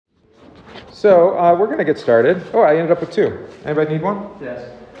So we're going to get started. Oh, I ended up with 2. Anybody need one? Yes.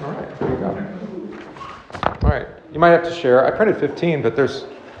 All right, here we go. All right, you might have to share. I printed 15, but there's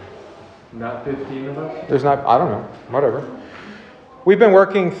not 15 of us? There's not, I don't know, whatever. We've been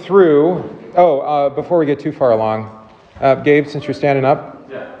working through, before we get too far along, Gabe, since you're standing up,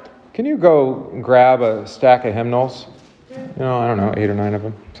 yeah. Can you go grab a stack of hymnals? I don't know, 8 or 9 of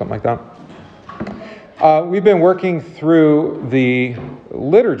them, something like that. We've been working through the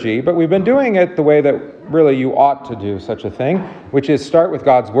liturgy, but we've been doing it the way that really you ought to do such a thing, which is start with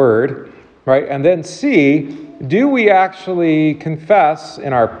God's Word, right? And then see, do we actually confess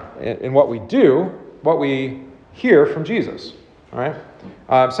in what we do, what we hear from Jesus, all right?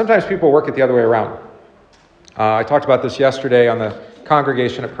 Sometimes people work it the other way around. I talked about this yesterday on the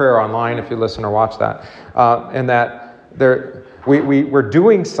Congregation at Prayer Online, if you listen or watch that, and that we're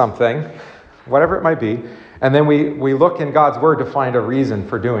doing something, whatever it might be, and then we look in God's Word to find a reason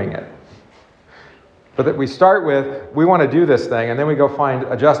for doing it. But that we start with, we want to do this thing, and then we go find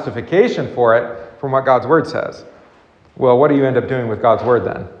a justification for it from what God's Word says. Well, what do you end up doing with God's Word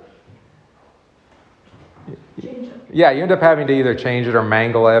then? Change it. Yeah, you end up having to either change it or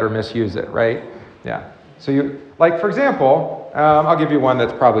mangle it or misuse it, right? Yeah. So for example, I'll give you one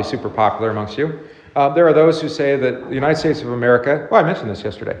that's probably super popular amongst you. There are those who say that the United States of America, I mentioned this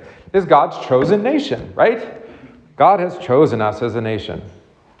yesterday, is God's chosen nation, right? God has chosen us as a nation.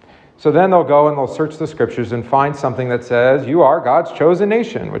 So then they'll go and they'll search the scriptures and find something that says, you are God's chosen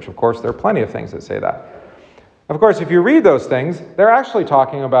nation, which of course there are plenty of things that say that. Of course, if you read those things, they're actually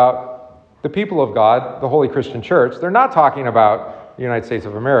talking about the people of God, the Holy Christian Church. They're not talking about the United States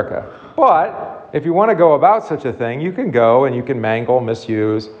of America. But if you want to go about such a thing, you can go and you can mangle,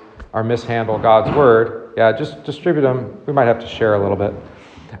 misuse, or mishandle God's Word. Yeah, just distribute them. We might have to share a little bit.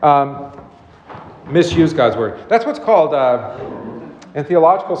 Misuse God's Word. That's what's called, in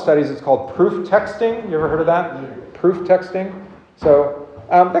theological studies, it's called proof texting. You ever heard of that? Proof texting. So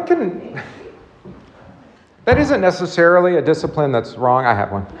that isn't necessarily a discipline that's wrong. I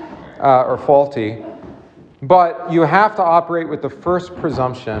have one. Or faulty. But you have to operate with the first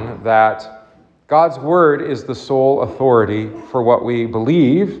presumption that God's Word is the sole authority for what we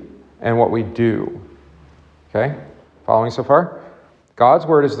believe and what we do. Okay? Following so far? God's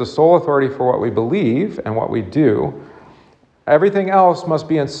Word is the sole authority for what we believe and what we do. Everything else must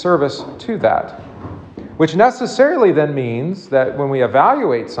be in service to that. Which necessarily then means that when we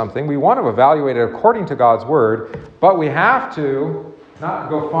evaluate something, we want to evaluate it according to God's Word, but we have to not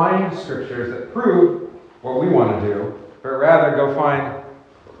go find scriptures that prove what we want to do, but rather go find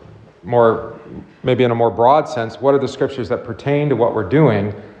maybe in a more broad sense, what are the scriptures that pertain to what we're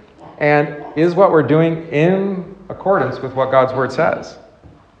doing, and is what we're doing in accordance with what God's Word says?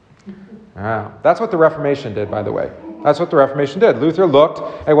 That's what the Reformation did, by the way. That's what the Reformation did. Luther looked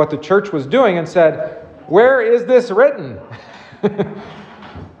at what the church was doing and said, where is this written?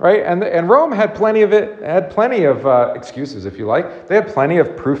 Right? And Rome had plenty of excuses, if you like. They had plenty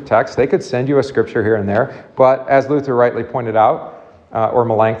of proof texts. They could send you a scripture here and there. But as Luther rightly pointed out, or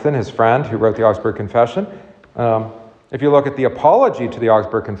Melanchthon, his friend, who wrote the Augsburg Confession, if you look at the apology to the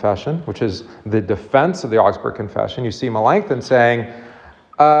Augsburg Confession, which is the defense of the Augsburg Confession, you see Melanchthon saying,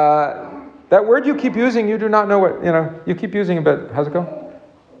 that word you keep using, you do not know what, you keep using it, but how's it go?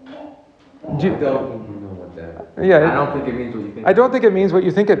 I don't know what that. Yeah, I don't think it means what you think. I don't think it means what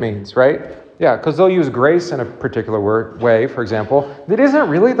you think it means, right? Yeah, because they'll use grace in a particular way, for example, that isn't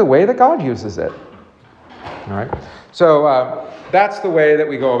really the way that God uses it. All right? So that's the way that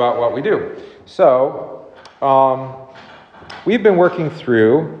we go about what we do. So we've been working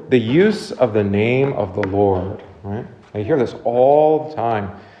through the use of the name of the Lord, right? I hear this all the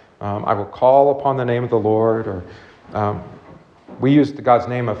time. I will call upon the name of the Lord, or we used God's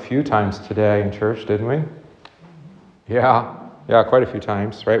name a few times today in church, didn't we? Yeah, quite a few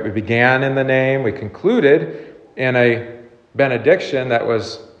times, right? We began in the name. We concluded in a benediction that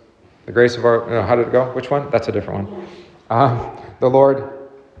was the grace of our... how did it go? Which one? That's a different one. The Lord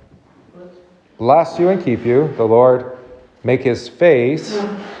bless you and keep you. The Lord make his face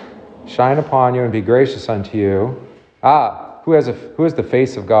shine upon you and be gracious unto you. Who is the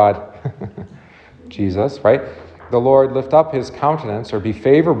face of God? Jesus, right? The Lord lift up his countenance or be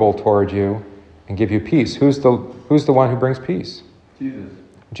favorable toward you and give you peace. Who's the one who brings peace?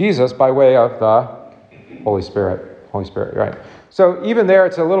 Jesus by way of the Holy Spirit. Holy Spirit, right. So even there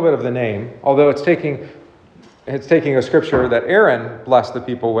it's a little bit of the name, although it's taking a scripture that Aaron blessed the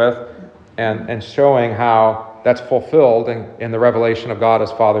people with and showing how that's fulfilled in the revelation of God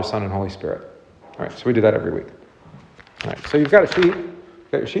as Father, Son, and Holy Spirit. All right, so we do that every week. All right, so you've got a sheet.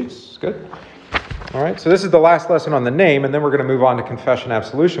 Got your sheets? Good. All right, so this is the last lesson on the name, and then we're going to move on to confession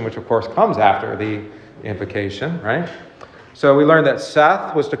absolution, which of course comes after the invocation, right? So we learned that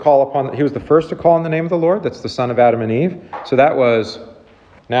Seth was to call upon, he was the first to call on the name of the Lord. That's the son of Adam and Eve. So that was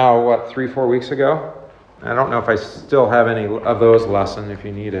now, 3-4 weeks ago? I don't know if I still have any of those lessons if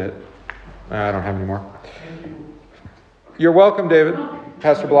you need it. I don't have any more. You're welcome, David.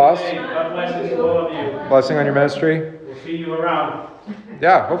 Pastor Blas. Hey, God bless all of you. Blessing on your ministry. We'll see you around.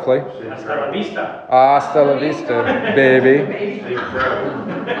 Yeah, hopefully. Hasta la vista. Hasta la vista, baby.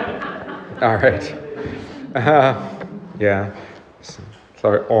 All right. Yeah.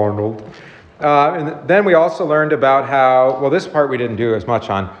 Sorry, Arnold. And then we also learned about how, well, this part we didn't do as much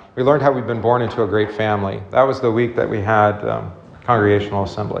on. We learned how we've been born into a great family. That was the week that we had congregational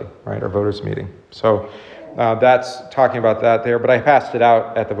assembly, right, our voters meeting. So that's talking about that there. But I passed it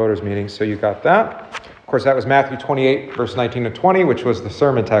out at the voters meeting, so you got that. Of course, that was Matthew 28, verse 19 to 20, which was the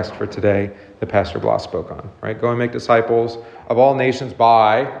sermon text for today that Pastor Blas spoke on, right? Go and make disciples of all nations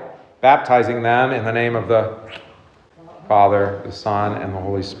by baptizing them in the name of the Father, the Son, and the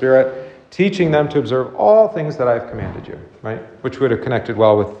Holy Spirit, teaching them to observe all things that I've commanded you, right? Which would have connected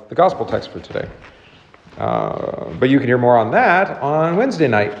well with the gospel text for today. But you can hear more on that on Wednesday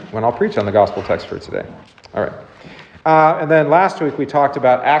night when I'll preach on the gospel text for today. All right. And then last week we talked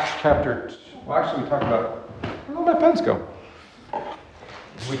about Acts chapter 2. Well, actually we talked about, where did my pens go?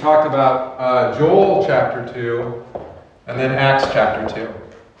 We talked about Joel chapter 2 and then Acts chapter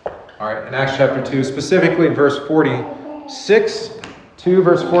 2. All right, in Acts chapter 2, specifically in verse 46, 2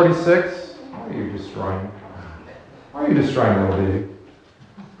 verse 46. Why are you destroying? Why are you destroying, little baby?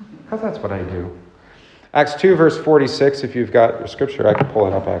 Because that's what I do. Acts 2 verse 46, if you've got your scripture, I can pull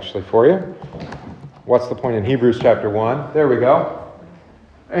it up actually for you. What's the point in Hebrews chapter 1? There we go.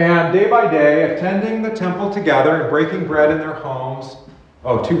 And day by day, attending the temple together and breaking bread in their homes.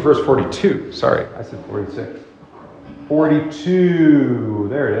 2 verse 42. Sorry, I said 46. 42.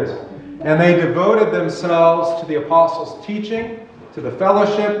 There it is. And they devoted themselves to the apostles' teaching, to the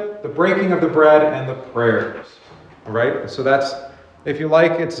fellowship, the breaking of the bread, and the prayers. All right? So that's, if you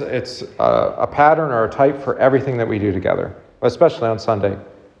like, it's a pattern or a type for everything that we do together, especially on Sunday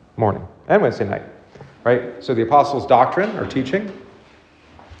morning and Wednesday night. Right? So the apostles' doctrine or teaching.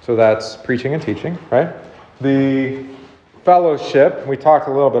 So that's preaching and teaching, right? The fellowship, we talked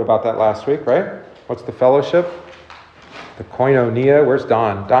a little bit about that last week, right? What's the fellowship? The koinonia. Where's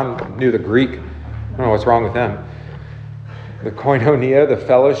Don? Don knew the Greek. I don't know what's wrong with him. The koinonia, the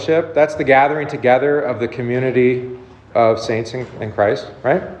fellowship, that's the gathering together of the community of saints in Christ,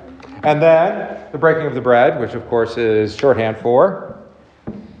 right? And then the breaking of the bread, which of course is shorthand for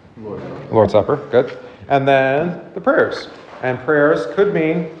Lord's Supper. Good. And then the prayers. And prayers could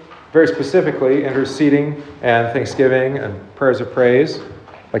mean, very specifically, interceding and thanksgiving and prayers of praise,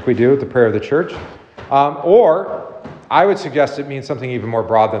 like we do with the prayer of the church. Or I would suggest it means something even more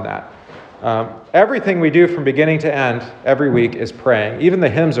broad than that. Everything we do from beginning to end every week is praying. Even the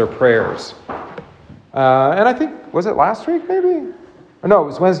hymns are prayers. And I think, was it last week maybe? Or no, it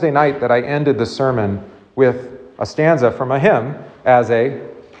was Wednesday night that I ended the sermon with a stanza from a hymn as a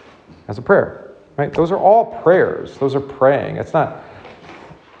prayer. Right? Those are all prayers. Those are praying. It's not,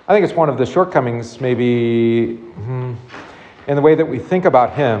 I think it's one of the shortcomings maybe in the way that we think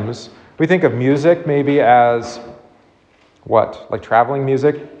about hymns. We think of music maybe as what? Like traveling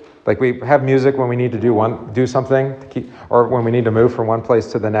music? Like we have music when we need to do something to keep, or when we need to move from one place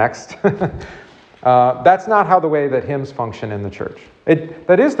to the next. That's not how the way that hymns function in the church.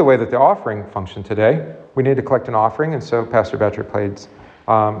 That is the way that the offering functioned today. We need to collect an offering, and so Pastor Betcher played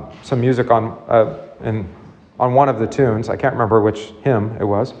some music on one of the tunes. I can't remember which hymn it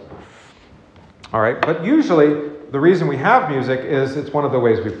was. All right, but usually the reason we have music is it's one of the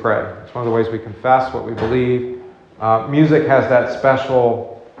ways we pray. It's one of the ways we confess what we believe. Music has that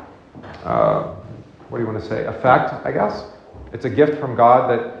special, what do you want to say, effect, I guess. It's a gift from God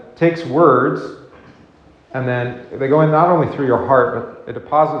that takes words and then they go in not only through your heart, but it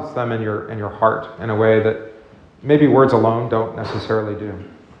deposits them in your heart in a way that maybe words alone don't necessarily do.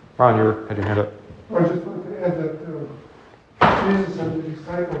 Ron, you had your hand up. I just want to add that Jesus and the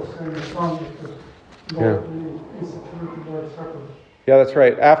disciples sang a song because Lord instituted the Lord's Supper. Yeah, that's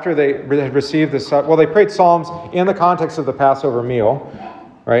right. After they had received the they prayed psalms in the context of the Passover meal,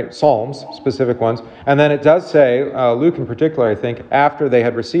 right? Psalms, specific ones. And then it does say, Luke in particular, I think, after they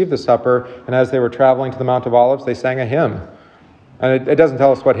had received the supper and as they were traveling to the Mount of Olives, they sang a hymn. And it doesn't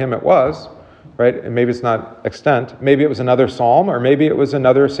tell us what hymn it was, right? And maybe it's not extant. Maybe it was another psalm, or maybe it was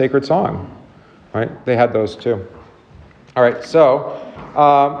another sacred song, right? They had those too. All right, so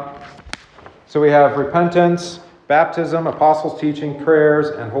we have repentance, baptism, apostles' teaching, prayers,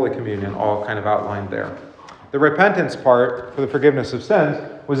 and Holy Communion, all kind of outlined there. The repentance part for the forgiveness of sins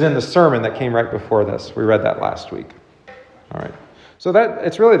was in the sermon that came right before this. We read that last week. All right. So that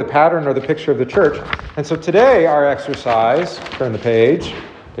it's really the pattern or the picture of the church. And so today our exercise, turn the page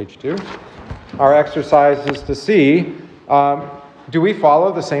 2. Our exercise is to see, do we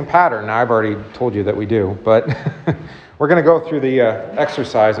follow the same pattern? Now I've already told you that we do, but we're going to go through the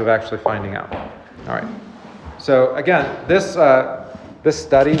exercise of actually finding out. All right. So again, this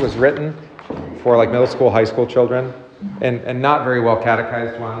study was written for like middle school, high school children, and not very well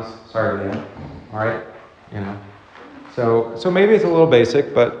catechized ones. Sorry, Leah. All right. So maybe it's a little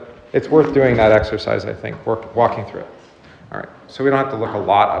basic, but it's worth doing that exercise, I think, walking through it. All right, so we don't have to look a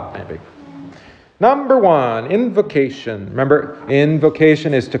lot up, maybe. Number 1, invocation. Remember,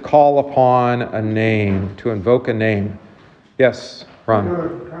 invocation is to call upon a name, to invoke a name. Yes, Ron. You have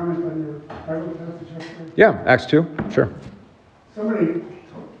a comment on your Bible passage yesterday? Yeah, Acts 2, sure. Somebody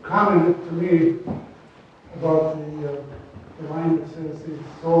commented to me about the line that says he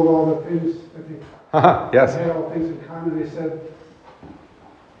sold all the things that he Yes. had all things in common. They said,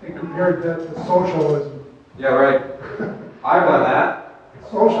 they compared that to socialism. Yeah, right. I've done that.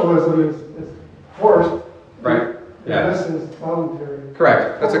 Socialism is forced. Right. Yeah. And this is voluntary.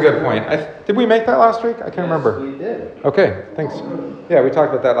 Correct. That's a good point. Did we make that last week? I can't remember. We did. Okay, thanks. Yeah, we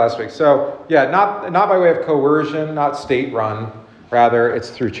talked about that last week. So, yeah, not by way of coercion, not state-run. Rather, it's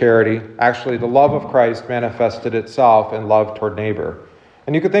through charity. Actually, the love of Christ manifested itself in love toward neighbor.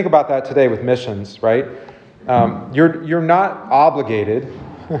 And you could think about that today with missions, right? You're not obligated,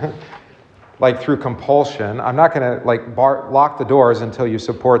 like through compulsion. I'm not going to lock the doors until you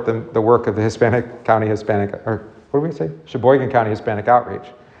support the work of the or what do we say? Sheboygan County Hispanic Outreach,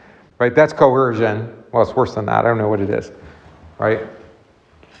 right? That's coercion. Well, it's worse than that. I don't know what it is, right?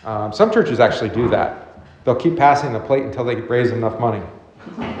 Some churches actually do that. They'll keep passing the plate until they raise enough money.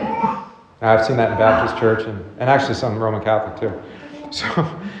 Now, I've seen that in Baptist church and actually some Roman Catholic too. So,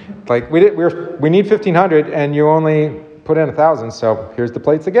 we need 1,500 and you only put in 1,000. So here's the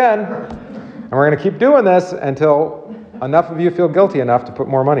plates again, and we're going to keep doing this until enough of you feel guilty enough to put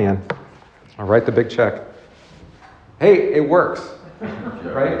more money in. I'll write the big check. Hey, it works,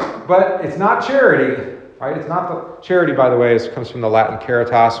 right? But it's not charity, right? It's not the charity. By the way, comes from the Latin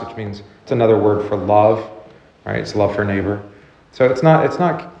caritas, which means it's another word for love, right? It's love for neighbor. So it's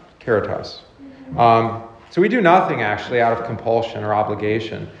not caritas. So we do nothing actually out of compulsion or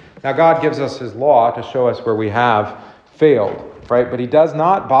obligation. Now God gives us his law to show us where we have failed, right? But he does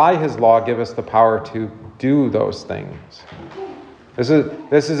not, by his law, give us the power to do those things.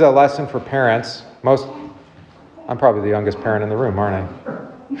 This is a lesson for parents. I'm probably the youngest parent in the room, aren't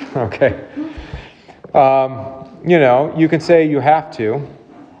I? Okay. You can say you have to,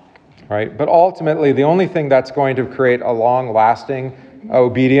 right? But ultimately, the only thing that's going to create a long-lasting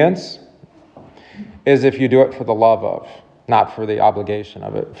obedience is if you do it for the love of, not for the obligation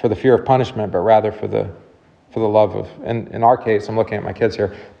of it, for the fear of punishment, but rather for the love of, and in our case, I'm looking at my kids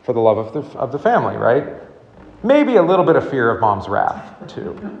here, for the love of the family, right? Maybe a little bit of fear of mom's wrath,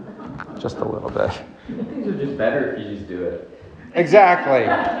 too. Just a little bit. Things are just better if you just do it. Exactly.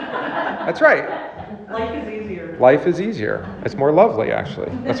 That's right. Life is easier. Life is easier. It's more lovely,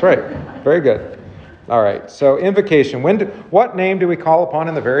 actually. That's right. Very good. All right. So invocation. What name do we call upon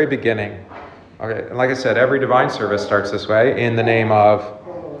in the very beginning? Okay. And like I said, every divine service starts this way, in the name of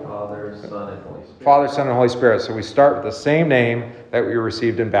Father, Son, and Holy Spirit. Father, Son, and Holy Spirit. So we start with the same name that we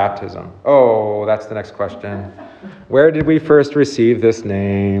received in baptism. Oh, that's the next question. Where did we first receive this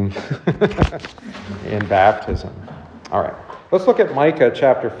name? In baptism. All right. Let's look at Micah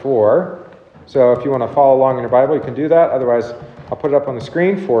chapter 4. So if you want to follow along in your Bible, you can do that. Otherwise, I'll put it up on the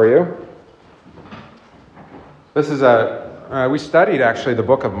screen for you. This is we studied actually the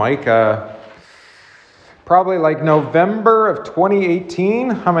book of Micah probably like November of 2018.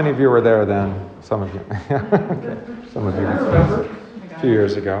 How many of you were there then? Some of you. Okay. Some of you. A few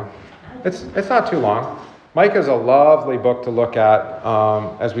years ago. It's not too long. Micah is a lovely book to look at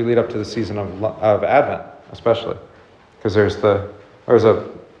as we lead up to the season of Advent, especially. Because there's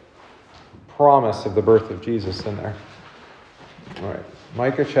a promise of the birth of Jesus in there. All right.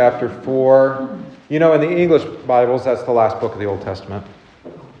 Micah chapter 4. In the English Bibles, that's the last book of the Old Testament.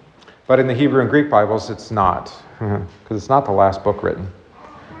 But in the Hebrew and Greek Bibles, it's not. Because it's not the last book written.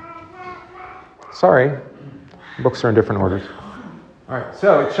 Sorry. Books are in different orders. All right.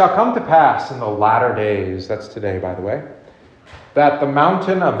 So, it shall come to pass in the latter days, that's today, by the way, that the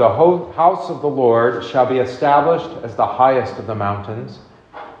mountain of the house of the Lord shall be established as the highest of the mountains,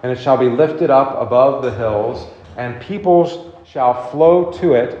 and it shall be lifted up above the hills, and peoples shall flow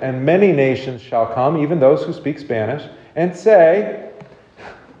to it, and many nations shall come, even those who speak Spanish, and say,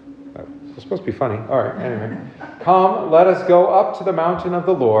 it's supposed to be funny. All right, anyway. Come, let us go up to the mountain of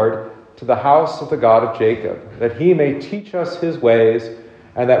the Lord, to the house of the God of Jacob, that he may teach us his ways,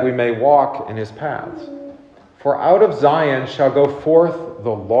 and that we may walk in his paths. For out of Zion shall go forth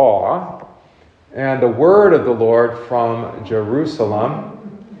the law, and the word of the Lord from Jerusalem.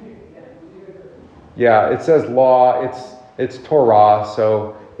 Yeah, it says law, it's Torah,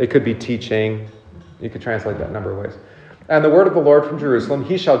 so it could be teaching. You could translate that a number of ways. And the word of the Lord from Jerusalem,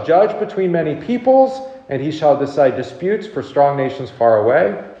 he shall judge between many peoples, and he shall decide disputes for strong nations far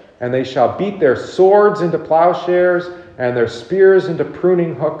away. And they shall beat their swords into plowshares, and their spears into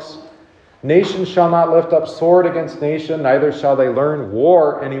pruning hooks. Nation shall not lift up sword against nation, neither shall they learn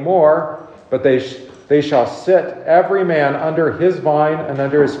war anymore, but they shall sit every man under his vine and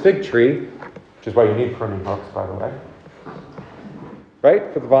under his fig tree, which is why you need pruning hooks, by the way.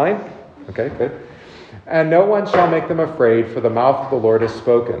 Right? For the vine? Okay, good. And no one shall make them afraid, for the mouth of the Lord has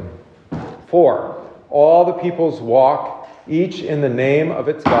spoken. For all the peoples walk, each in the name of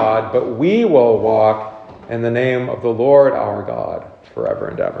its God, but we will walk in the name of the Lord our God forever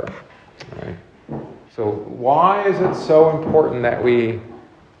and ever. All right. So why is it so important that we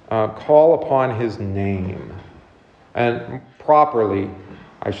call upon his name? And properly,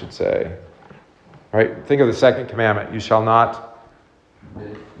 I should say. All right? Think of the second commandment. You shall not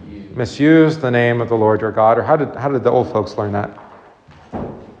misuse the name of the Lord your God. Or how did the old folks learn that?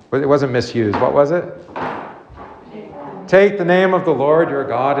 It wasn't misuse. What was it? Take the name of the Lord your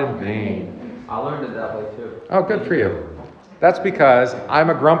God in vain. I learned it that way too. Oh, good for you. That's because I'm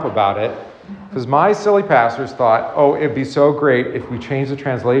a grump about it. Because my silly pastors thought, oh, it'd be so great if we changed the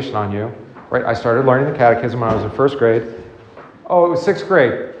translation on you. Right? I started learning the catechism when I was in first grade. Oh, it was sixth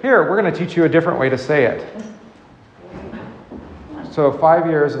grade. Here, we're going to teach you a different way to say it. So 5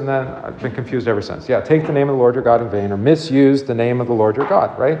 years, and then I've been confused ever since. Yeah, take the name of the Lord your God in vain, or misuse the name of the Lord your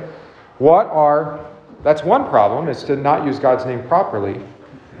God, right? That's one problem, is to not use God's name properly.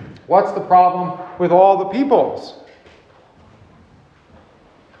 What's the problem with all the peoples?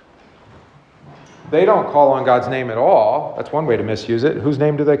 They don't call on God's name at all. That's one way to misuse it. Whose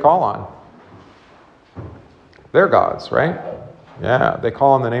name do they call on? Their gods, right? Yeah, they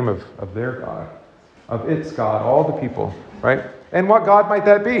call on the name of their God, of its God, all the people, right? And what God might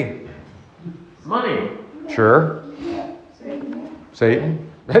that be? Money. Sure. Satan.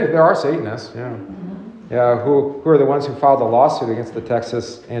 There are Satanists, yeah. Yeah, who are the ones who filed a lawsuit against the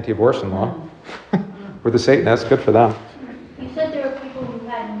Texas anti-abortion law? Were the Satanists. Good for them. You said there were people who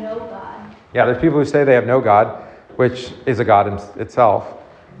had no God. Yeah, there's people who say they have no God, which is a God in itself.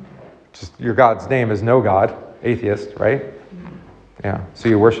 Just your God's name is no God, atheist, right? Yeah, so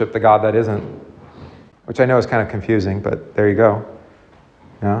you worship the God that isn't, which I know is kind of confusing, but there you go.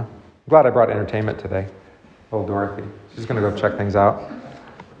 Yeah, I'm glad I brought entertainment today. Old Dorothy, she's going to go check things out.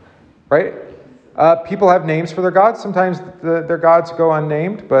 Right? People have names for their gods. Sometimes their gods go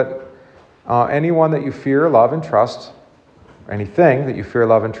unnamed, but anyone that you fear, love, and trust, or anything that you fear,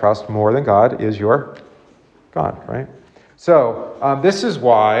 love, and trust more than God is your God, right? So this is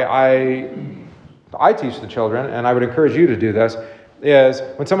why I teach the children, and I would encourage you to do this, is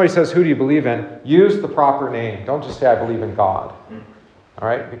when somebody says, who do you believe in? Use the proper name. Don't just say, I believe in God. All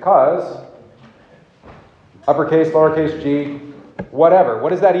right? Because uppercase, lowercase g, whatever. What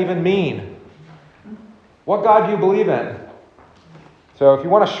does that even mean? What God do you believe in? So if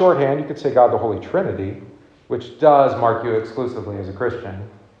you want a shorthand, you could say God the Holy Trinity, which does mark you exclusively as a Christian.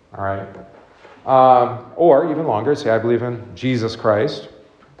 All right? Or even longer, say I believe in Jesus Christ.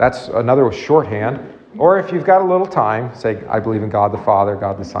 That's another shorthand. Or if you've got a little time, say I believe in God the Father,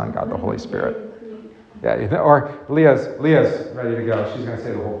 God the Son, God the Holy Spirit. Yeah, or Leah's ready to go. She's going to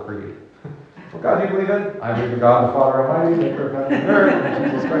say the whole creed. What God do you believe in? I believe in God the Father Almighty, maker of heaven and earth,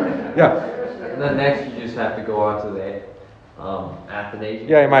 and Jesus Christ. Yeah. And then next you just have to go on to the Athanasian.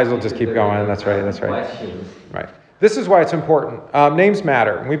 Yeah, you might as well just keep going. That's right. Questions. Right. This is why it's important. Names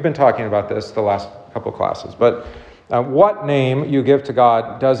matter. And we've been talking about this the last couple classes. But what name you give to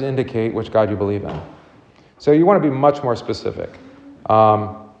God does indicate which God you believe in. So you want to be much more specific.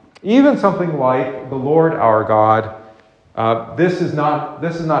 Even something like the Lord our God, this is not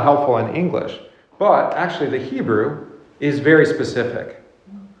helpful in English. But actually the Hebrew is very specific.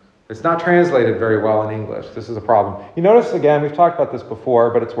 It's not translated very well in English. This is a problem. You notice, again, we've talked about this before,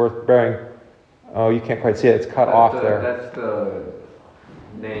 but it's worth bearing. Oh, you can't quite see it. It's cut off there. That's the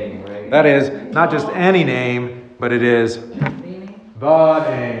name, right? That is not just any name, but it is the name.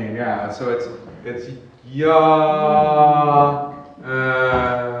 Yeah. So it's Yah.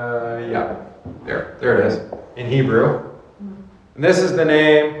 Yeah. There it is in Hebrew. And this is the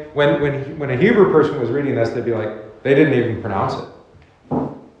name, when a Hebrew person was reading this, they'd be like, they didn't even pronounce it.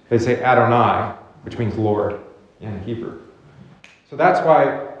 They'd say Adonai, which means Lord in Hebrew. So that's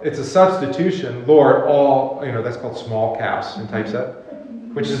why it's a substitution, Lord, that's called small caps in typeset,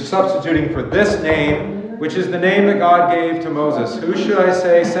 which is substituting for this name, which is the name that God gave to Moses. Who should I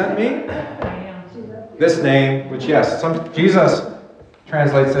say sent me? This name, which Jesus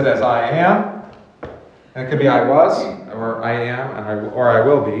translates it as I am. And it could be I was, or I am, or I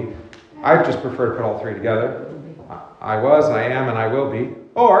will be. I just prefer to put all three together. I was, I am, and I will be.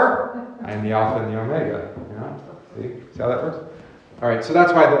 Or, I am the Alpha and the Omega. See how that works? All right, so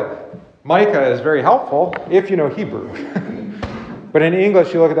that's why the Micah is very helpful if you know Hebrew. But in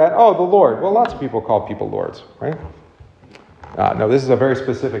English, you look at that, the Lord. Well, lots of people call people lords, right? No, this is a very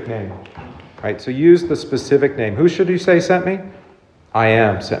specific name. Right, so use the specific name. Who should you say sent me? I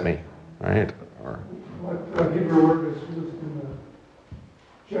am sent me, right? What Hebrew word is used in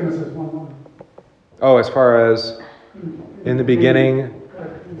Genesis 1:1? Oh, as far as in the beginning,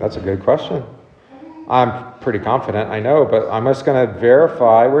 that's a good question. I'm pretty confident, I know, but I'm just going to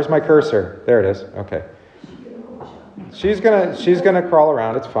verify. Where's my cursor? There it is. Okay. She's gonna crawl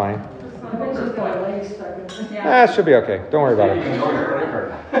around. It's fine. It should be okay. Don't worry about it.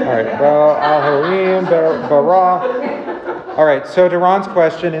 All right. Well, Al-Harim, Bara. All right. So to Ron's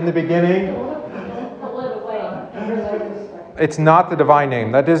question, in the beginning, it's not the divine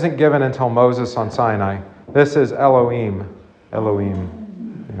name. That isn't given until Moses on Sinai. This is Elohim, Elohim,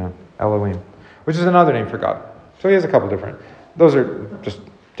 which is another name for God. So he has a couple different. Those are just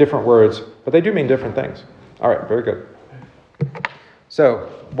different words, but they do mean different things. All right. Very good. So,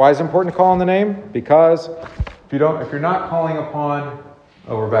 why is it important to call on the name? Because if you're not calling upon,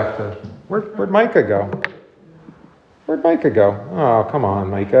 we're back to where'd Micah go? Where'd Micah go? Oh, come on,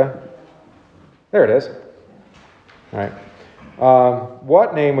 Micah. There it is. All right.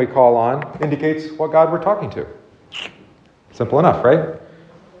 What name we call on indicates what God we're talking to. Simple enough, right?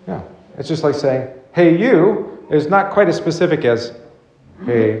 Yeah. It's just like saying, "Hey, you," is not quite as specific as,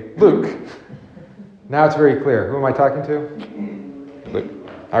 "Hey, Luke." Now it's very clear. Who am I talking to? Luke.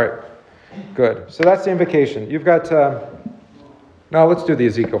 All right. Good. So that's the invocation. You've got... No, let's do the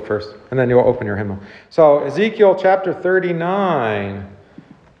Ezekiel first, and then you'll open your hymnal. So Ezekiel chapter 39.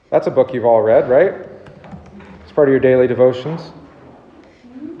 That's a book you've all read, right? It's part of your daily devotions.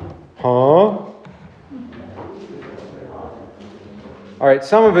 Huh? All right,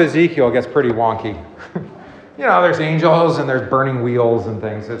 some of Ezekiel gets pretty wonky. There's angels and there's burning wheels and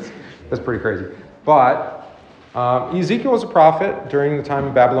things. It's pretty crazy. But Ezekiel was a prophet during the time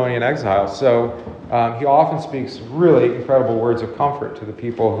of Babylonian exile, so he often speaks really incredible words of comfort to the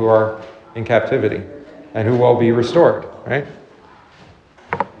people who are in captivity and who will be restored, right?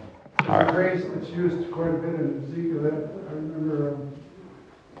 All right. A phrase that's used quite a bit in Ezekiel that I remember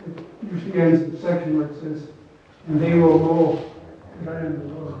it usually ends in the section where it says, "And they will know that I am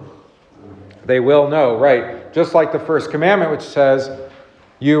the Lord." They will know, right? Just like the first commandment, which says,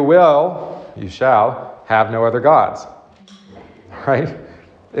 you shall have no other gods. Right?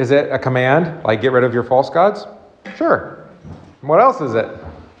 Is it a command, like get rid of your false gods? Sure. What else is it?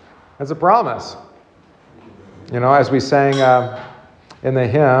 It's a promise. As we sang in the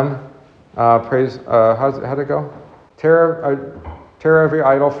hymn, praise, how'd it go? Tear every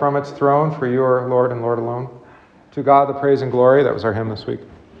idol from its throne, for you are Lord and Lord alone. To God the praise and glory. That was our hymn this week.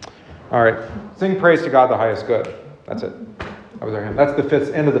 All right. Sing praise to God the highest good. That's it. That was our hymn. That's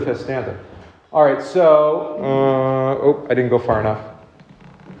the end of the fifth stanza. All right, so... I didn't go far enough.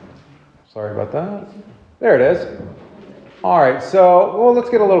 Sorry about that. There it is. All right, so let's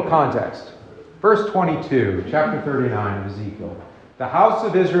get a little context. Verse 22, chapter 39 of Ezekiel. The house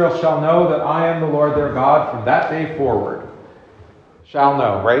of Israel shall know that I am the Lord their God from that day forward. Shall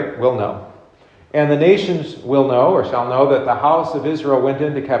know, right? Will know. And the nations will know, or shall know, that the house of Israel went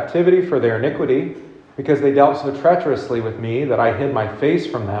into captivity for their iniquity, because they dealt so treacherously with me that I hid my face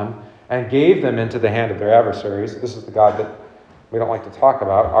from them and gave them into the hand of their adversaries. This is the God that we don't like to talk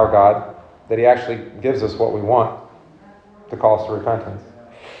about, our God, that he actually gives us what we want to call us to repentance.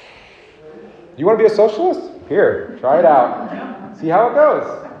 You want to be a socialist? Here, try it out. See how it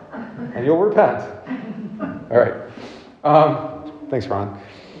goes. And you'll repent. All right. Thanks, Ron.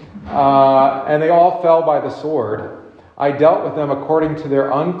 And they all fell by the sword. I dealt with them according to their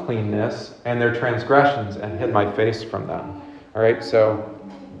uncleanness and their transgressions and hid my face from them. All right, so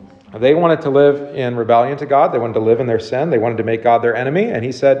they wanted to live in rebellion to God. They wanted to live in their sin. They wanted to make God their enemy. And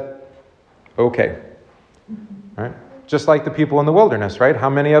he said, okay. All right. Just like the people in the wilderness, right? How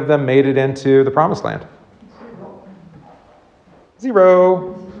many of them made it into the promised land?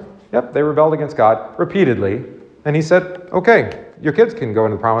 0. Yep, they rebelled against God repeatedly. And he said, okay, your kids can go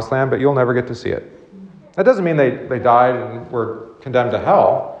into the promised land, but you'll never get to see it. That doesn't mean they died and were condemned to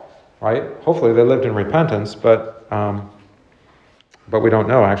hell, right? Hopefully they lived in repentance, but we don't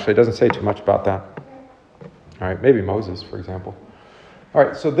know, actually. It doesn't say too much about that. All right, maybe Moses, for example. All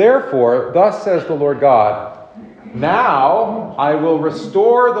right, so therefore, thus says the Lord God, now I will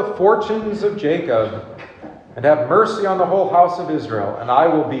restore the fortunes of Jacob and have mercy on the whole house of Israel, and I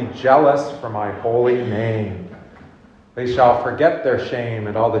will be jealous for my holy name. They shall forget their shame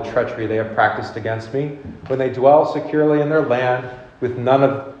and all the treachery they have practiced against me, when they dwell securely in their land, with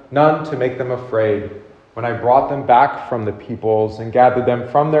none to make them afraid. When I brought them back from the peoples and gathered them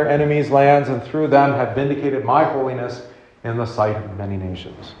from their enemies' lands, and through them have vindicated my holiness in the sight of many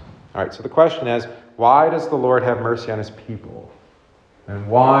nations. All right, so the question is, why does the Lord have mercy on his people? And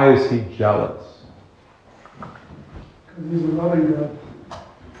why is he jealous? Because he's a loving God.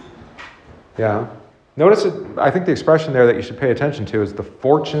 Yeah. Notice it, I think the expression there that you should pay attention to is the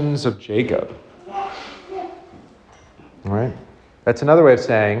fortunes of Jacob. All right? That's another way of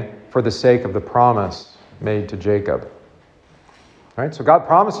saying, for the sake of the promise made to Jacob. All right? So God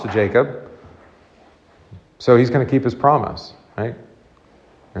promised to Jacob, so he's going to keep his promise. Right?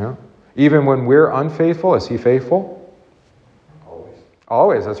 Yeah. Even when we're unfaithful, is he faithful? Always.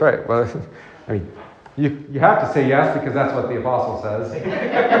 Always, that's right. Well, I mean, you have to say yes because that's what the apostle says.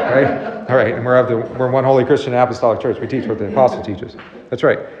 Right? All right, and we're one holy Christian apostolic church. We teach what the apostle teaches. That's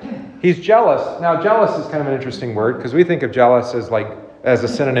right. He's jealous. Now, jealous is kind of an interesting word because we think of jealous as a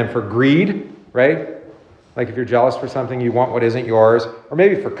synonym for greed, right? Like if you're jealous for something, you want what isn't yours, or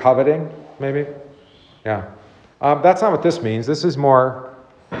maybe for coveting, maybe. Yeah. That's not what this means. This is more,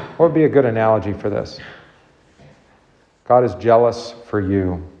 what would be a good analogy for this? God is jealous for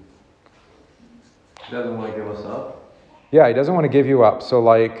you. He doesn't want to give us up. Yeah, he doesn't want to give you up. So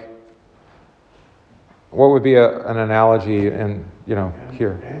like, what would be an analogy in,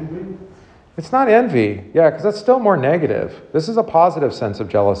 here? Envy? It's not envy. Yeah, because that's still more negative. This is a positive sense of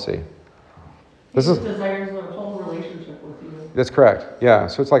jealousy. He just desires a whole relationship with you. That's correct. Yeah,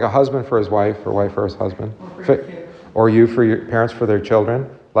 so it's like a husband for his wife, or wife for his husband. Or for your kids. Or you for your parents for their children.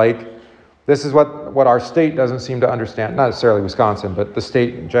 Like, this is what our state doesn't seem to understand. Not necessarily Wisconsin, but the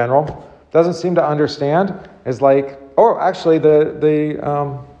state in general doesn't seem to understand. Is like, actually,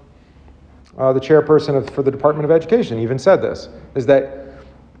 the chairperson for the Department of Education even said this, is that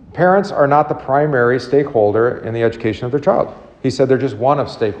parents are not the primary stakeholder in the education of their child. He said they're just one of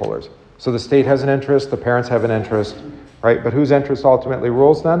stakeholders. So the state has an interest, the parents have an interest, right? But whose interest ultimately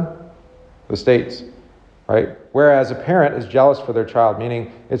rules then? The state's, right? Whereas a parent is jealous for their child,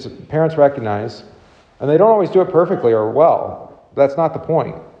 meaning it's parents recognize, and they don't always do it perfectly or well. That's not the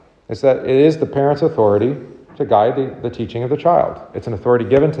point. It's that it is the parent's authority to guide the teaching of the child. It's an authority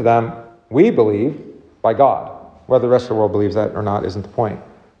given to them, we believe, by God. Whether the rest of the world believes that or not isn't the point.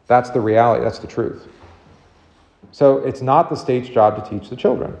 That's the reality. That's the truth. So it's not the state's job to teach the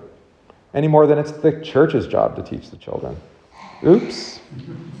children, any more than it's the church's job to teach the children. Oops.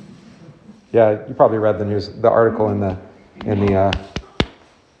 Yeah, you probably read the article in the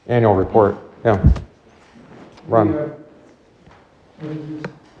annual report. Yeah. Run. What is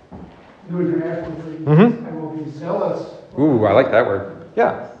this? New International Version. Mm-hmm. I will be zealous. Ooh, I like that word.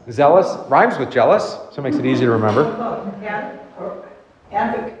 Yeah. Zealous rhymes with jealous, so it makes it easy to remember.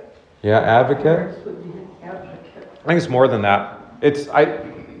 Advocate. Yeah, advocate. Parents would be advocate. I think it's more than that.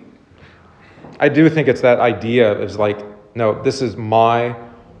 I do think it's that idea is like, no,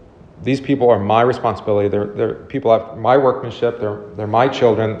 these people are my responsibility. They're people have my workmanship. They're my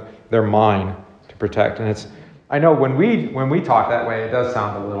children. They're mine to protect. And I know when we talk that way, it does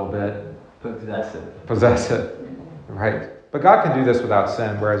sound a little bit possessive, right? But God can do this without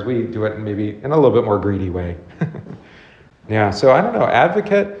sin, whereas we do it maybe in a little bit more greedy way. Yeah, so I don't know.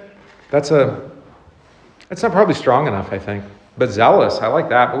 Advocate, that's not probably strong enough, I think. But zealous, I like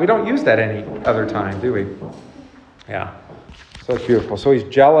that. But we don't use that any other time, do we? Yeah. So it's beautiful. So he's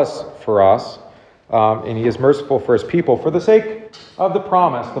jealous for us, and he is merciful for his people for the sake of the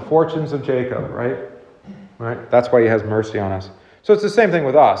promise, the fortunes of Jacob, right? Right? That's why he has mercy on us. So it's the same thing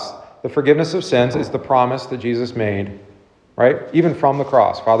with us. The forgiveness of sins is the promise that Jesus made, right? Even from the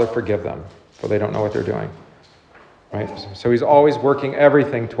cross. Father, forgive them, for they don't know what they're doing. Right? So he's always working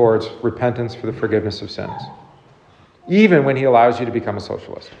everything towards repentance for the forgiveness of sins. Even when he allows you to become a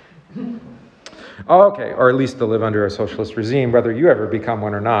socialist. Okay, or at least to live under a socialist regime, whether you ever become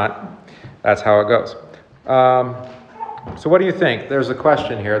one or not. That's how it goes. So what do you think? There's a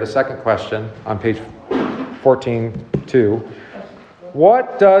question here, the second question on page 14:2.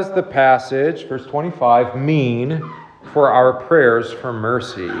 What does the passage, verse 25, mean for our prayers for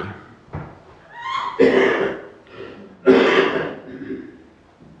mercy?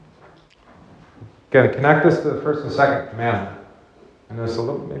 Again, connect this to the first and second commandment. And it's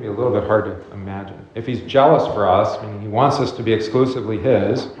maybe a little bit hard to imagine. If he's jealous for us, I mean, he wants us to be exclusively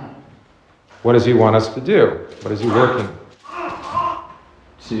his, what does he want us to do? What is he working?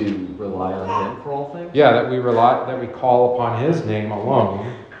 To rely on him for all things? Yeah, that we call upon his name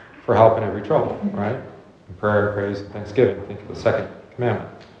alone for help in every trouble, right? In prayer, praise, and thanksgiving. Think of the second commandment.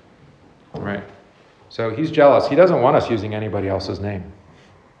 Right? So he's jealous. He doesn't want us using anybody else's name.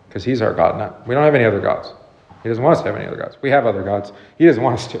 Because he's our God. We don't have any other gods. He doesn't want us to have any other gods. We have other gods. He doesn't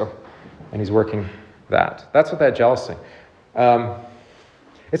want us to. And he's working that. That's what that jealousy.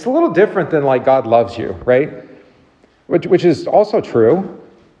 It's a little different than like God loves you, right? Which is also true.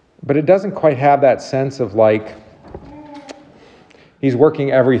 But it doesn't quite have that sense of like he's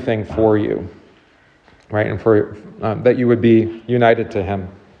working everything for you. Right? And for that you would be united to him.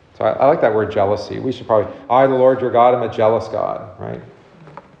 So I like that word jealousy. We should probably, I, the Lord your God, am a jealous God. Right?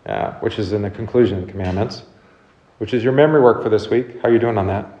 Yeah, which is in the conclusion of the commandments, which is your memory work for this week. How are you doing on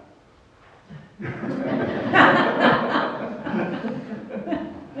that?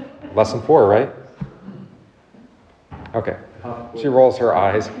 Lesson 4, right? Okay. She rolls her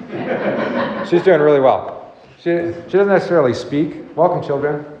eyes. She's doing really well. She doesn't necessarily speak. Welcome,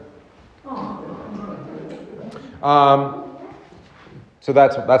 children. So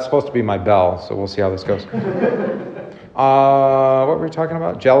that's supposed to be my bell, so we'll see how this goes. What were we talking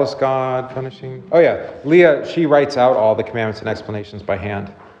about? Jealous God, punishing. Oh yeah, Leah, she writes out all the commandments and explanations by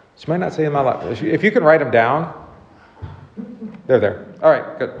hand. She might not say them out loud. If you can write them down, they're there. All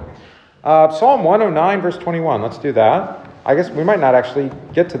right, good. Psalm 109, verse 21. Let's do that. I guess we might not actually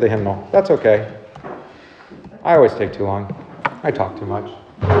get to the hymnal. That's okay. I always take too long. I talk too much.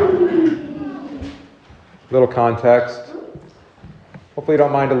 Little context. Hopefully you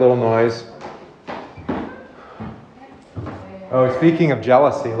don't mind a little noise. Oh, speaking of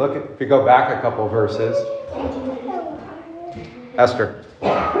jealousy, look, if you go back a couple verses. Esther.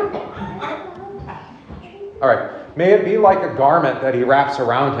 All right. May it be like a garment that he wraps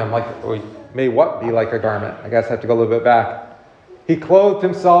around him. May what be like a garment? I guess I have to go a little bit back. He clothed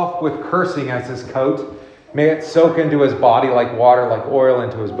himself with cursing as his coat. May it soak into his body like water, like oil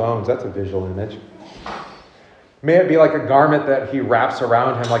into his bones. That's a visual image. May it be like a garment that he wraps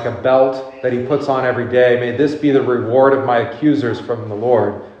around him, like a belt that he puts on every day. May this be the reward of my accusers from the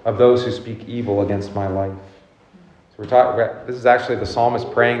Lord, of those who speak evil against my life. So we're talking. This is actually the psalmist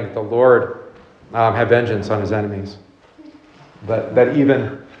praying that the Lord have vengeance on his enemies. That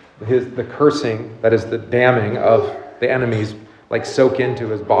even the cursing, that is the damning of the enemies, like soak into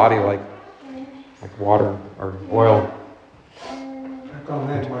his body like water or oil. That don't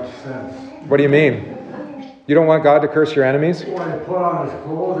make much sense. What do you mean? You don't want God to curse your enemies? When he put on his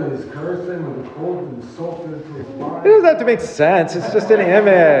clothes and he's cursing with the clothes and soaked into his body. It doesn't have to make sense. It's just an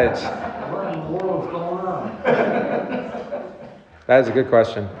image. What in the world's going on? That is a good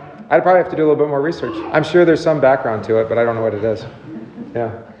question. I'd probably have to do a little bit more research. I'm sure there's some background to it, but I don't know what it is.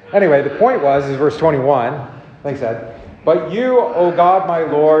 Yeah. Anyway, the point is verse 21. Thanks, Ed. But you, O God, my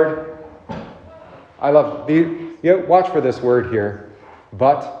Lord, I love watch for this word here.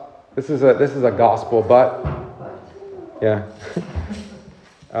 But. This is a gospel, but yeah.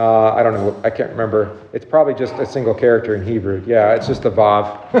 I don't know. I can't remember. It's probably just a single character in Hebrew. Yeah, it's just a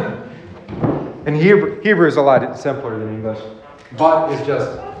vav. In Hebrew is a lot simpler than English. But is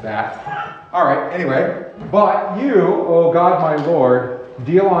just that. All right, anyway. But you, O God my Lord,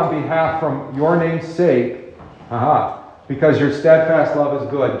 deal on behalf from your name's sake, because your steadfast love is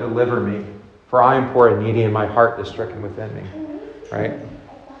good, deliver me. For I am poor and needy, and my heart is stricken within me. Right?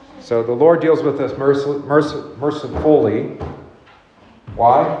 So the Lord deals with us mercifully.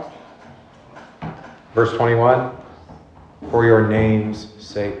 Why? Verse 21, for your name's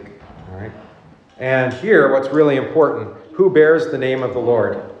sake. All right. And here, what's really important, who bears the name of the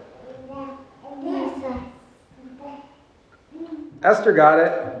Lord? Esther got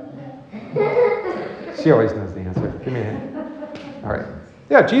it. She always knows the answer. Give me a hint. All right.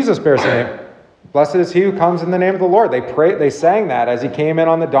 Yeah, Jesus bears the name. Blessed is he who comes in the name of the Lord. They sang that as he came in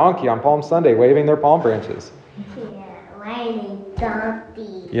on the donkey on Palm Sunday, waving their palm branches. Yeah, riding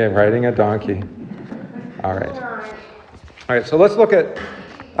donkey. Yeah, riding a donkey. All right. All right, so let's look at,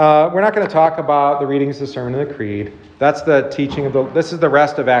 we're not going to talk about the readings of the Sermon and the Creed. That's the teaching of this is the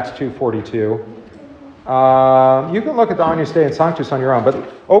rest of Acts 2:42. You can look at the Agnus Dei and Sanctus on your own, but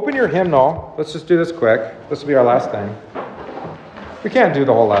open your hymnal. Let's just do this quick. This will be our last thing. We can't do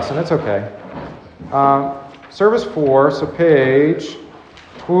the whole lesson. It's okay. Service 4, so page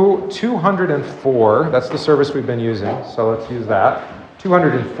 204. That's the service we've been using, so let's use that.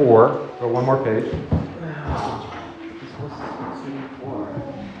 204. Go one more page.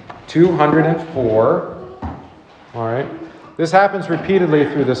 204. All right. This happens repeatedly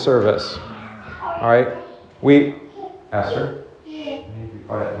through the service. All right. Esther, you need to be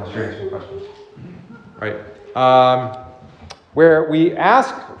quiet unless you're answering questions. All right. Where we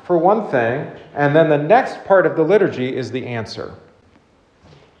ask for one thing, and then the next part of the liturgy is the answer.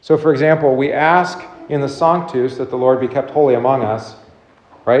 So, for example, we ask in the Sanctus that the Lord be kept holy among us,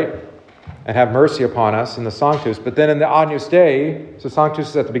 right? And have mercy upon us in the Sanctus. But then in the Agnus Dei, so Sanctus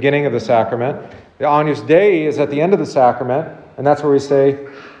is at the beginning of the sacrament. The Agnus Dei is at the end of the sacrament, and that's where we say,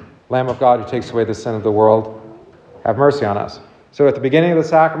 Lamb of God who takes away the sin of the world, have mercy on us. So at the beginning of the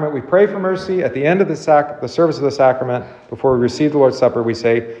sacrament, we pray for mercy. At the end of the service of the sacrament, before we receive the Lord's Supper, we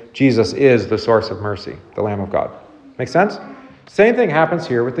say, Jesus is the source of mercy, the Lamb of God. Make sense? Same thing happens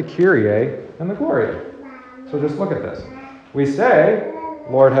here with the Kyrie and the Gloria. So just look at this. We say,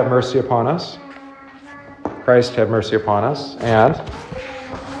 Lord, have mercy upon us. Christ, have mercy upon us. And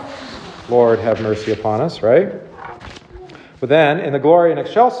Lord, have mercy upon us, right? But then, in the Gloria in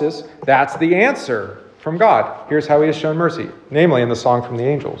Excelsis, that's the answer from God. Here's how he has shown mercy. Namely, in the Song from the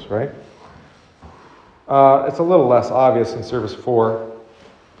Angels, right? It's a little less obvious in Service 4.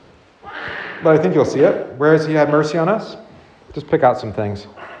 But I think you'll see it. Where has he had mercy on us? Just pick out some things.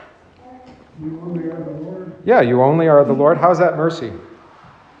 You only are the Lord. Yeah, you only are the Lord. How's that mercy? You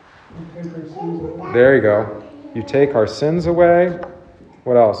take our sins away. There you go. You take our sins away.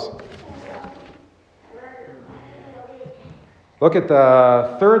 What else? Look at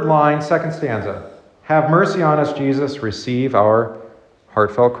the third line, second stanza. Have mercy on us, Jesus. Receive our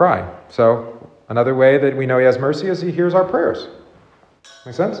heartfelt cry. So, another way that we know he has mercy is he hears our prayers.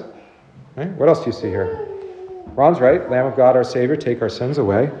 Make sense? Okay. What else do you see here? Ron's right. Lamb of God, our Savior, take our sins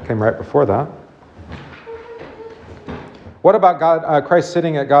away. Came right before that. What about God, Christ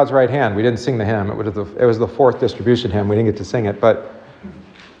sitting at God's right hand? We didn't sing the hymn. It was the fourth distribution hymn. We didn't get to sing it. But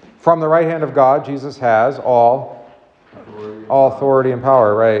from the right hand of God, Jesus has all authority and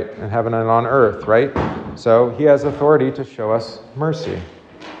power, right? In heaven and on earth, right? So he has authority to show us mercy.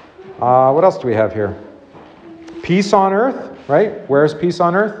 What else do we have here? Peace on earth, right? Where's peace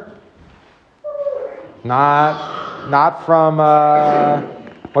on earth? Not from,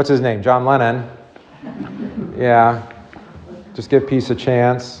 what's his name? John Lennon. Yeah. Just give peace a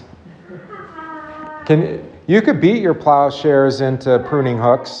chance. You could beat your plowshares into pruning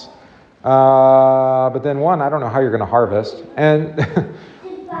hooks, but then I don't know how you're going to harvest. And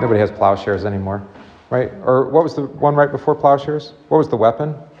nobody has plowshares anymore, right? Or what was the one right before plowshares? What was the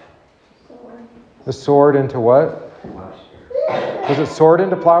weapon? The sword into what? Was it sword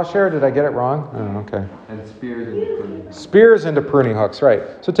into plowshare? Did I get it wrong? Oh, okay. And spears into pruning. Spears into pruning hooks, right.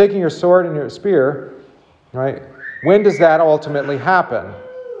 So taking your sword and your spear, right? When does that ultimately happen?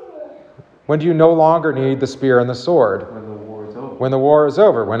 When do you no longer need the spear and the sword? When the war is over. When the war is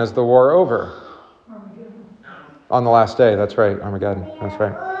over. When is the war over? On the last day, that's right. Armageddon, that's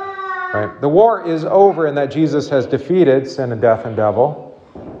right. Right. The war is over in that Jesus has defeated sin and death and devil.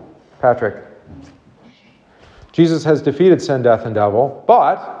 Patrick. Jesus has defeated sin, death, and devil,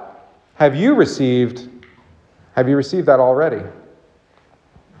 but have you received that already?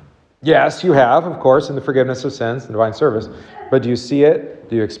 Yes, you have, of course, in the forgiveness of sins, the divine service. But do you see it?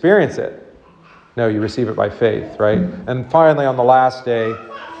 Do you experience it? No, you receive it by faith, right? And finally, on the last day,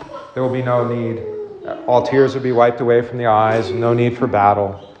 there will be no need. All tears will be wiped away from the eyes. No need for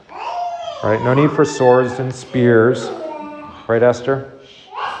battle, right? No need for swords and spears. Right, Esther?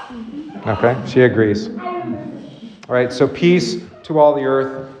 Okay, she agrees. All right, so peace to all the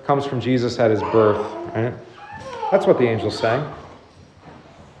earth comes from Jesus at his birth. Right? That's what the angel's saying.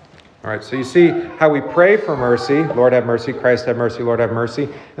 All right, so you see how we pray for mercy. Lord have mercy, Christ have mercy, Lord have mercy.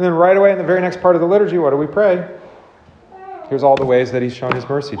 And then right away in the very next part of the liturgy, what do we pray? Here's all the ways that he's shown his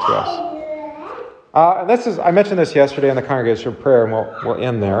mercy to us. And I mentioned this yesterday in the congregational prayer, and we'll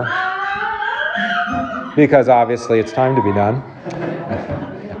end there. Because obviously it's time to be done.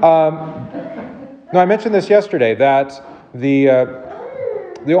 No, I mentioned this yesterday, that the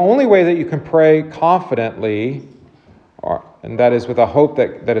only way that you can pray confidently, and that is with a hope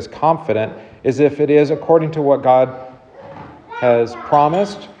that is confident, is if it is according to what God has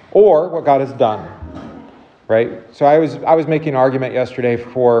promised or what God has done. Right? So I was making an argument yesterday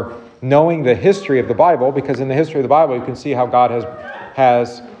for knowing the history of the Bible, because in the history of the Bible you can see how God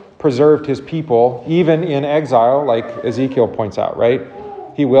has preserved his people, even in exile, like Ezekiel points out, right?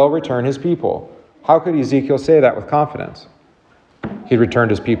 He will return his people. How could Ezekiel say that with confidence? He returned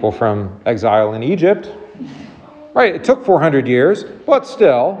his people from exile in Egypt. Right, it took 400 years, but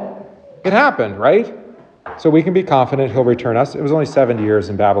still, it happened, right? So we can be confident he'll return us. It was only 70 years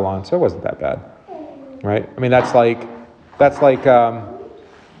in Babylon, so it wasn't that bad. Right? I mean, that's like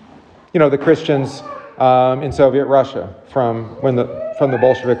the Christians in Soviet Russia from the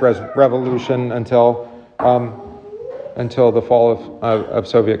Bolshevik Revolution until the fall of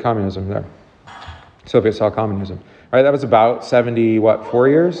Soviet communism there, Soviet-style communism. All right, that was about 4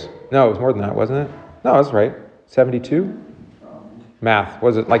 years? No, it was more than that, wasn't it? No, that's right. 72? Math.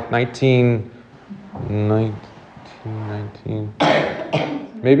 Was it like 19?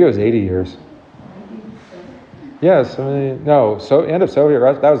 Maybe it was 80 years. Yes, so end of Soviet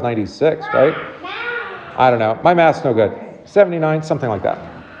Russia, that was 96, right? I don't know. My math's no good. 79, something like that.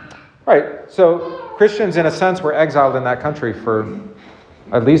 All right, so Christians, in a sense, were exiled in that country for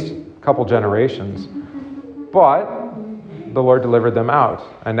at least a couple generations. But the Lord delivered them out.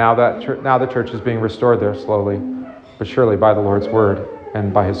 And now the church is being restored there slowly, but surely by the Lord's word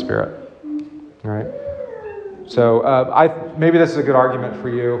and by his Spirit. All right? So maybe this is a good argument for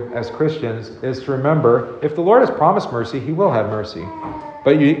you as Christians, is to remember, if the Lord has promised mercy, he will have mercy.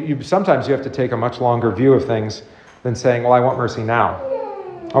 But sometimes you have to take a much longer view of things than saying, well, I want mercy now.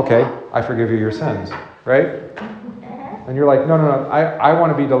 Okay, I forgive you your sins, right? And you're like, no, I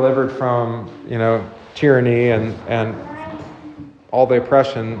want to be delivered from, tyranny and all the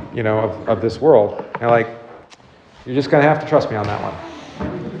oppression, of this world. And you're just going to have to trust me on that one.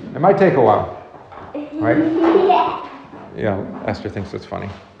 It might take a while. Right? Yeah, Esther thinks it's funny.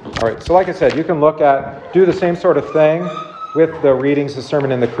 All right, so like I said, you can do the same sort of thing with the readings, the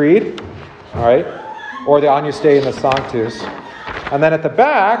sermon, and the creed. All right? Or the Agnus Dei and the Sanctus. And then at the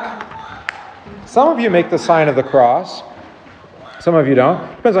back, some of you make the sign of the cross. Some of you don't.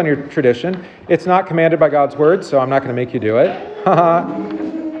 Depends on your tradition. It's not commanded by God's word, so I'm not going to make you do it.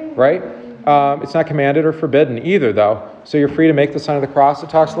 Right? It's not commanded or forbidden either, though. So you're free to make the sign of the cross.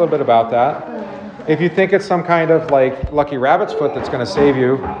 It talks a little bit about that. If you think it's some kind of lucky rabbit's foot that's going to save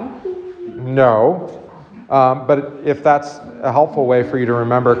you, no. But if that's a helpful way for you to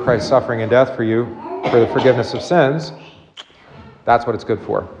remember Christ's suffering and death for you, for the forgiveness of sins, that's what it's good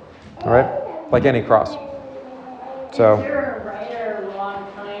for. All right? Like any cross. So. Is there a right or wrong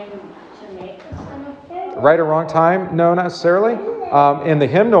time to make the sign of faith? Right or wrong time? No, not necessarily. In the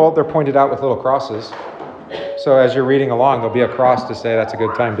hymnal, they're pointed out with little crosses. So as you're reading along, there'll be a cross to say that's a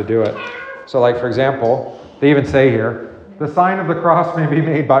good time to do it. So for example, they even say here, the sign of the cross may be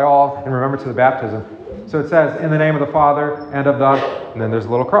made by all in remembrance of the baptism. So it says, in the name of the Father and of the, and then there's a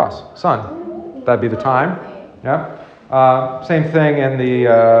little cross, Son. That'd be the time. Yeah. Same thing in the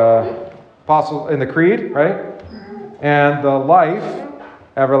in the creed, right? And the life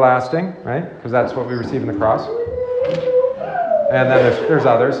everlasting, right? Because that's what we receive in the cross. And then there's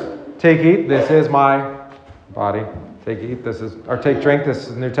others. Take, eat, this is my body. Take, eat, take, drink, this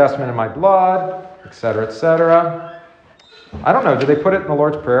is the New Testament in my blood, etc., etc. I don't know, do they put it in the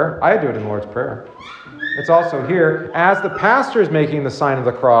Lord's Prayer? I do it in the Lord's Prayer. It's also here. As the pastor is making the sign of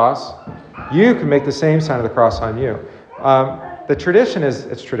the cross, you can make the same sign of the cross on you. The tradition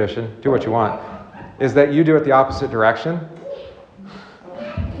it's tradition, do what you want, is that you do it the opposite direction.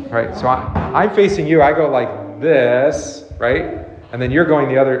 Right, so I'm facing you, I go like this, right? And then you're going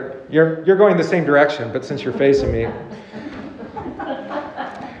the other, you're going the same direction, but since you're facing me.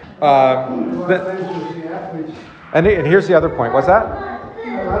 And here's the other point. What's that?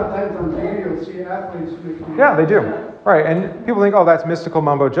 A lot of times on TV you'll see athletes making... Yeah, they do. Right, and people think, oh, that's mystical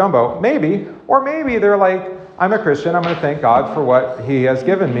mumbo jumbo. Maybe, or maybe they're like, I'm a Christian, I'm going to thank God for what he has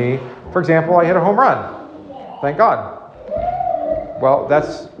given me. For example, I hit a home run. Thank God. Well,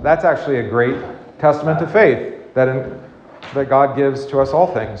 that's actually a great testament to faith, that God gives to us all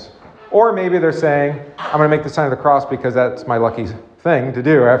things. Or maybe they're saying, I'm going to make the sign of the cross because that's my lucky thing to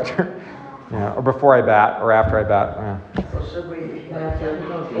do after, or before I bat, or after I bat. Yeah. So should we hand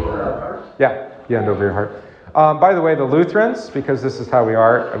over our hearts? Yeah, you hand over your heart. By the way, the Lutherans, because this is how we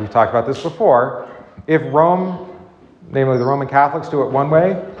are, we've talked about this before, if Rome, namely the Roman Catholics, do it one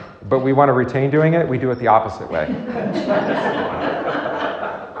way, but we want to retain doing it, we do it the opposite way.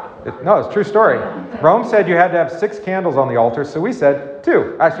 No, it's a true story. Rome said you had to have 6 candles on the altar, so we said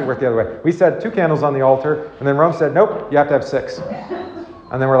 2. Actually, it worked the other way. We said 2 candles on the altar, and then Rome said, nope, you have to have 6.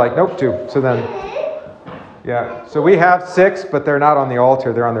 And then we're like, nope, 2. So then, yeah. So we have 6, but they're not on the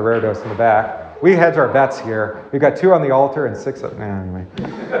altar. They're on the reredos in the back. We hedge our bets here. We've got 2 on the altar and 6. Anyway.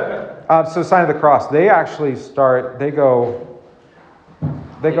 So sign of the cross. They actually they go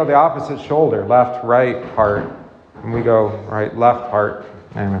the opposite shoulder, left, right, heart. And we go right, left, heart.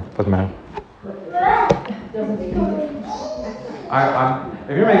 Anyway, doesn't matter.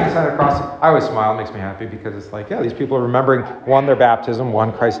 If you're making a sign of the cross, I always smile. It makes me happy because it's like, yeah, these people are remembering, 1, their baptism,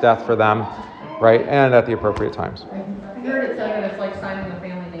 1, Christ's death for them, right? And at the appropriate times. I heard it said that it's like signing the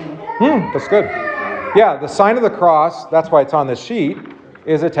family name. That's good. Yeah, the sign of the cross, that's why it's on this sheet,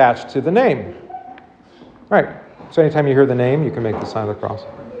 is attached to the name. Right. So anytime you hear the name, you can make the sign of the cross.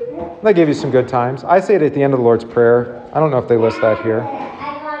 They give you some good times. I say it at the end of the Lord's Prayer. I don't know if they list that here.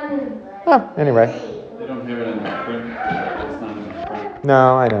 Anyway. They don't have it in the print. It's not in the print.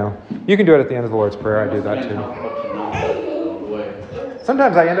 No, I know. You can do it at the end of the Lord's Prayer. I do that too.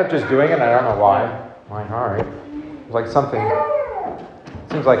 Sometimes I end up just doing it, and I don't know why. Why? All right. It's like something.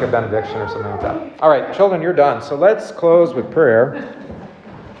 Seems like a benediction or something like that. All right, children, you're done. So let's close with prayer.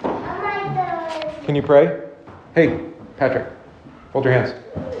 Can you pray? Hey, Patrick, hold your hands.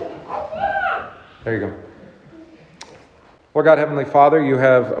 There you go. Lord God, Heavenly Father, you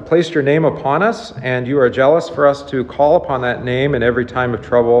have placed your name upon us, and you are jealous for us to call upon that name in every time of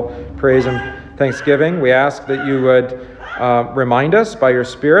trouble, praise, and thanksgiving. We ask that you would remind us by your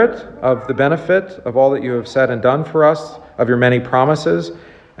Spirit of the benefit of all that you have said and done for us, of your many promises,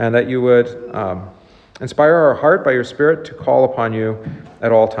 and that you would inspire our heart by your Spirit to call upon you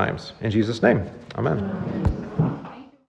at all times. In Jesus' name, amen.